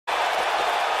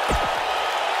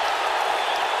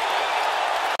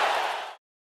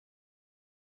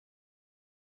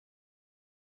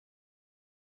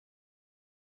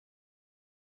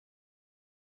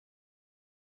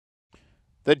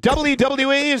The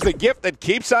WWE is the gift that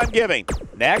keeps on giving.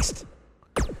 Next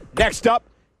up,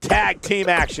 tag team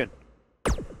action.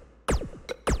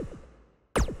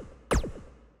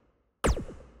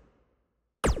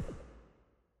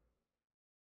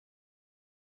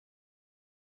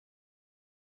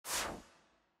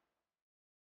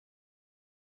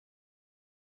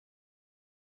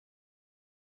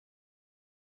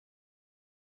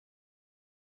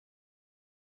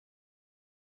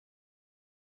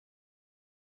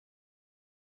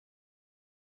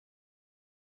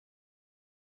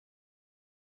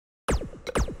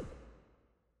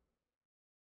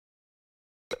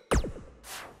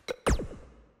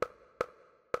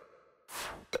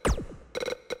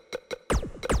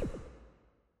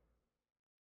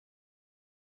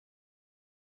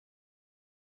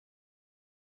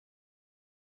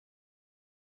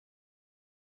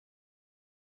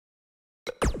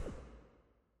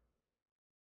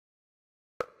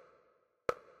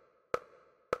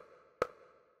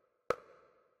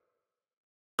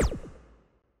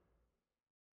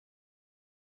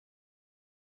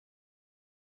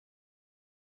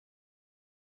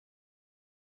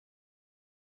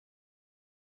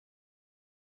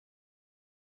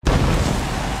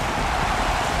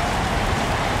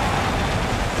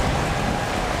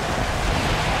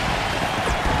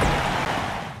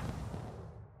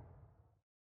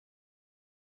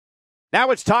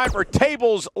 Now it's time for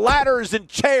tables, ladders, and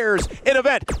chairs, an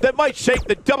event that might shake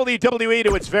the WWE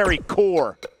to its very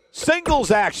core.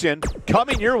 Singles action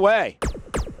coming your way.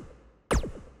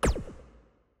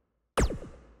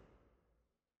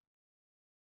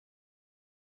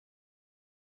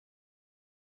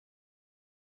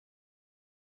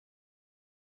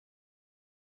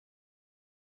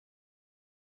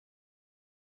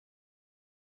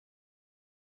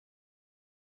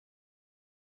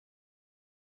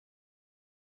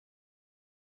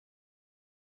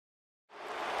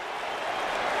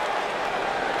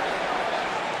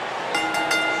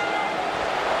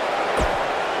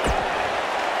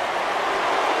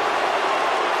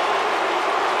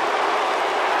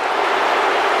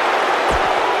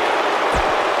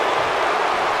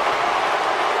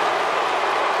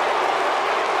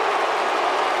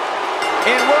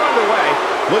 And we're underway.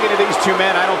 Looking at these two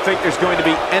men, I don't think there's going to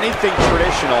be anything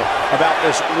traditional about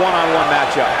this one-on-one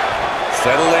matchup.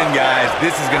 Settle in, guys.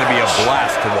 This is going to be a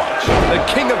blast to watch. The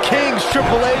King of Kings,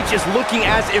 Triple H, is looking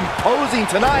as imposing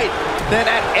tonight than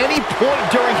at any point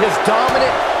during his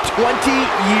dominant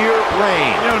 20-year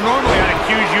reign. You know, normally I'd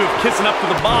accuse you of kissing up to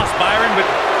the boss, Byron, but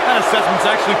that assessment's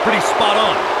actually pretty spot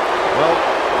on. Well,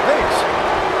 thanks.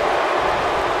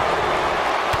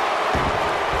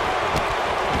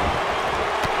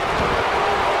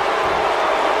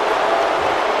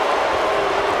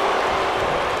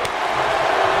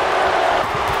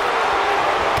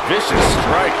 Vicious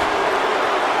strike.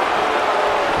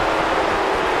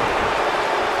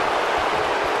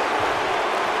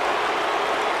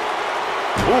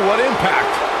 Ooh, what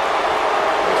impact.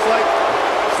 Looks like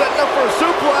setting up for a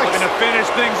suplex. Looking to finish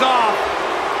things off.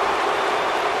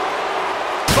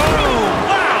 Boom!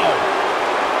 Wow!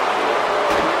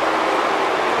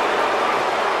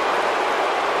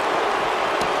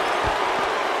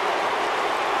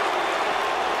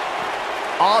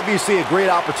 Obviously a great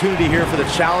opportunity here for the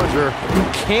challenger,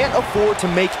 who can't afford to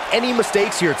make any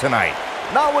mistakes here tonight.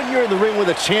 Not when you're in the ring with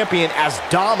a champion as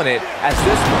dominant as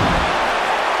this one.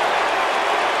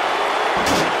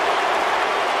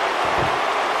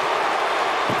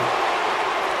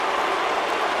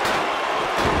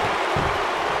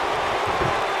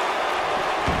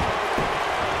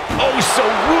 Oh, so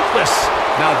ruthless.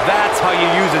 Now that's how you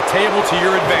use a table to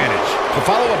your advantage. To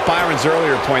follow up Byron's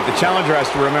earlier point, the challenger has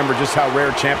to remember just how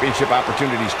rare championship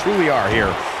opportunities truly are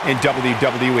here in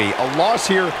WWE. A loss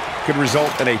here could result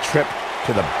in a trip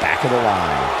to the back of the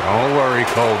line. Don't worry,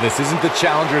 Cole. This isn't the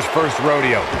challenger's first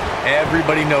rodeo.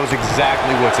 Everybody knows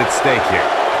exactly what's at stake here.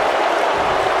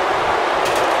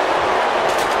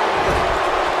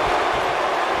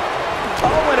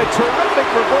 Oh, and a terrific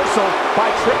reversal by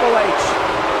Triple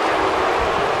H.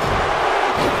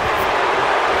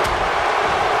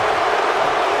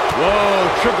 Whoa,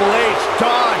 Triple H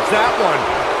dodged that one.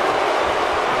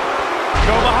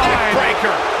 Go behind.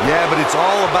 Neckbreaker. Yeah, but it's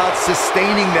all about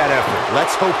sustaining that effort.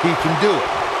 Let's hope he can do it.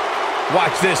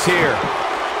 Watch this here.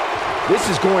 This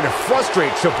is going to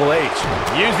frustrate Triple H.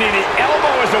 Using the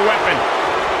elbow as a weapon.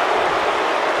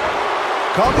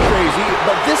 Call me crazy,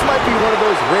 but this might be one of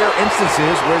those rare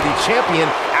instances where the champion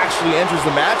actually enters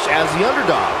the match as the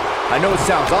underdog. I know it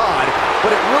sounds odd, but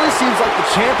it really seems like the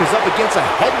champ is up against a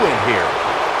headwind here.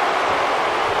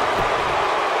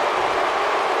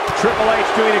 Triple H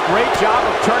doing a great job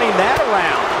of turning that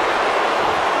around.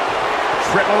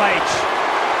 Triple H.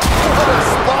 What a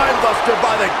spine buster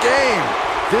by the Game.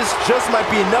 This just might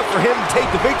be enough for him to take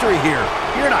the victory here.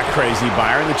 You're not crazy,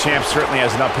 Byron. The champ certainly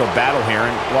has an uphill battle here,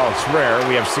 and while it's rare,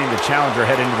 we have seen the challenger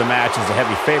head into the match as a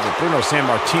heavy favorite. Bruno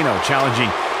Sammartino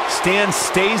challenging Stan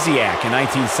Stasiak in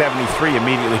 1973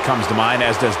 immediately comes to mind,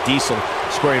 as does Diesel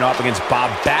squaring off against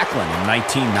Bob Backlund in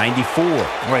 1994.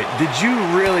 Wait, did you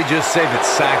really just say that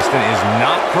Saxton is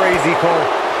not crazy, Cole?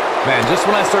 Man, just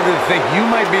when I started to think you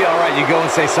might be all right, you go and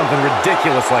say something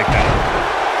ridiculous like that.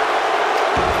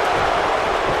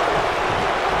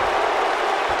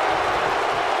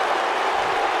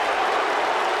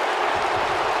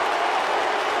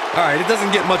 All right, it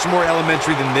doesn't get much more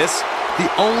elementary than this. The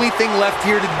only thing left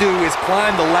here to do is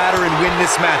climb the ladder and win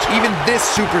this match. Even this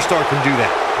superstar can do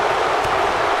that.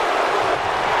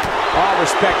 All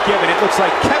respect given, it looks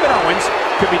like Kevin Owens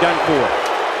could be done for.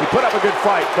 He put up a good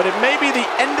fight, but it may be the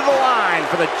end of the line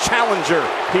for the challenger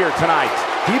here tonight.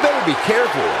 He better be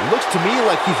careful. It looks to me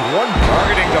like he's one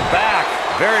Targeting the back.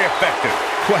 Very effective.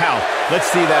 Wow, let's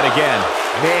see that again.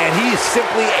 Man, he is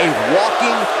simply a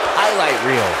walking highlight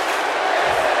reel.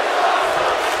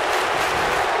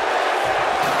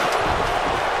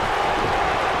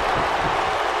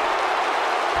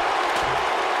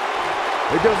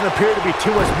 There doesn't appear to be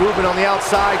too much movement on the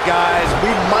outside, guys. We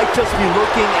might just be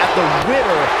looking at the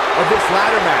winner of this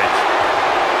ladder match.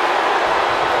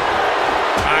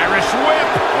 Irish whip.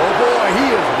 Oh boy,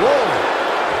 he is rolling.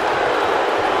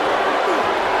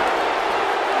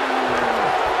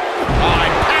 Oh,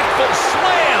 impactful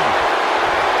slam.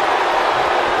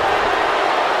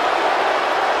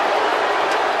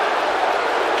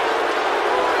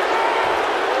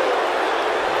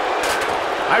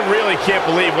 I really can't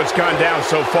believe what's gone down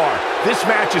so far. This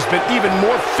match has been even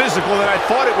more physical than I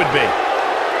thought it would be.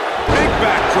 Big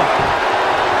backdrop.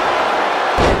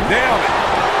 Nailed it.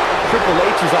 Triple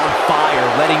H is on fire,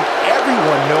 letting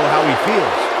everyone know how he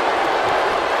feels.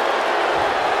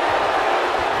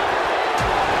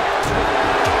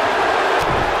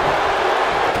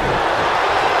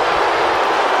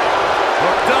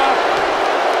 Hooked up.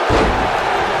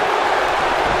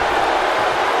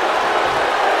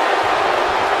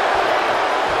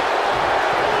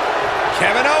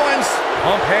 Kevin Owens.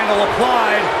 Pump handle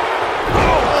applied.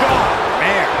 Oh, God.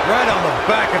 Man, right on the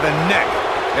back of the neck.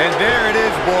 And there it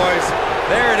is, boys.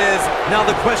 There it is. Now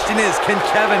the question is, can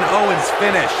Kevin Owens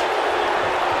finish?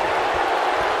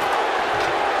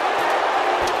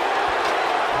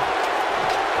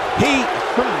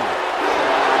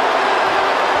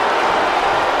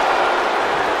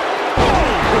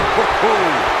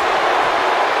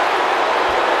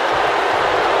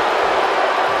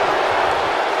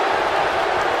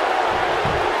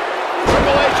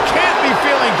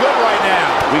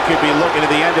 We could be looking at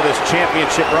the end of this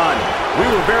championship run. We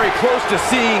were very close to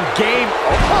seeing Game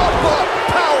pop-up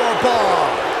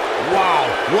powerbomb. Wow,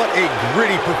 what a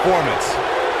gritty performance.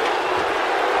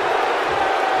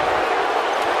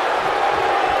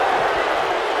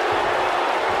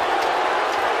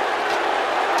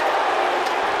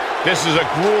 This is a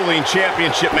grueling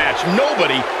championship match.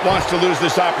 Nobody wants to lose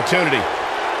this opportunity.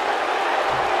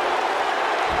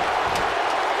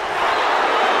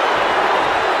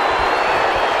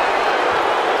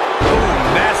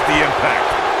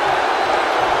 Impact.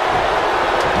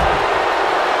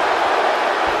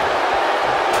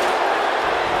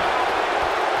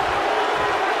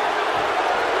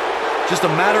 Just a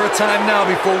matter of time now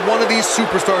before one of these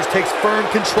superstars takes firm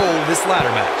control of this ladder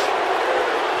match.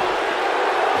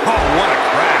 Oh, what a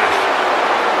crash.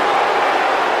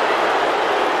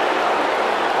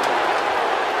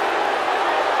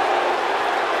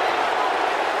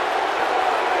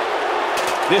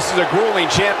 This is a grueling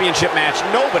championship match.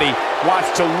 Nobody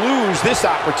wants to lose this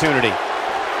opportunity.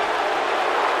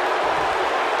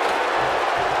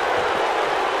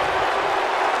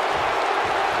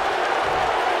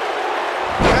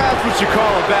 That's what you call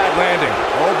a bad landing.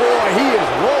 Oh boy, he is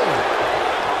rolling.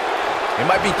 It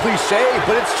might be cliche,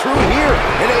 but it's true here.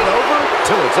 It ain't over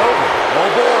till it's over. Oh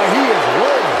boy, he is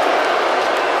rolling.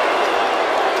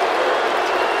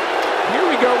 Here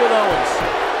we go with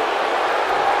Owens.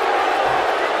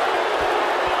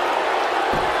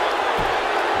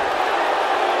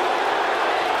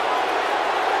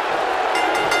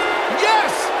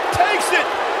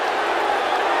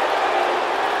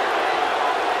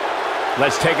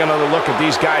 Let's take another look at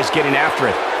these guys getting after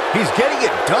it. He's getting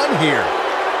it done here.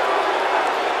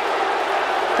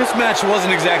 This match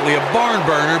wasn't exactly a barn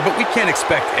burner, but we can't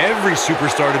expect every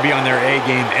superstar to be on their A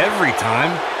game every time,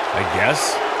 I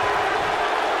guess.